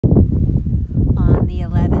the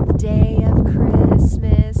 11th day of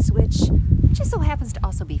Christmas, which just so happens to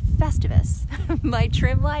also be Festivus, my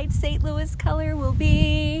Trimlight St. Louis color will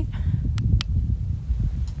be...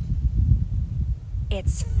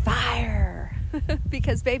 it's fire!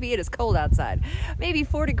 Because baby, it is cold outside. Maybe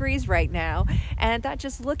 4 degrees right now, and thought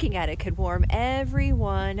just looking at it could warm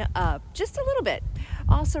everyone up just a little bit.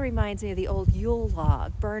 Also reminds me of the old Yule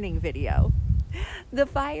log burning video. The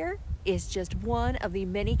fire is just one of the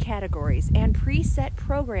many categories and preset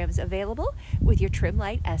programs available with your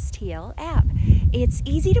Trimlight STL app. It's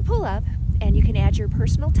easy to pull up, and you can add your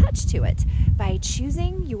personal touch to it by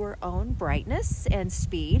choosing your own brightness and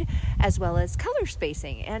speed, as well as color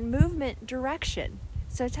spacing and movement direction.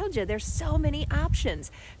 So I told you, there's so many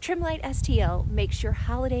options. Trimlight STL makes your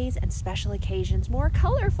holidays and special occasions more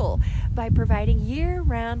colorful by providing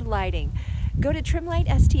year-round lighting. Go to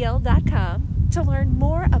trimlightstl.com to learn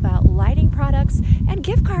more about lighting products and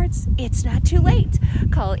gift cards. It's not too late.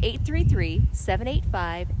 Call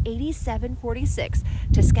 833-785-8746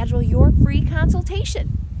 to schedule your free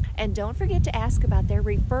consultation. And don't forget to ask about their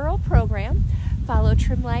referral program. Follow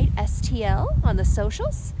Trimlight STL on the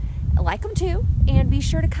socials, like them too, and be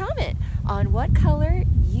sure to comment on what color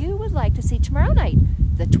you would like to see tomorrow night,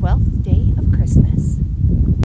 the 12th day of Christmas.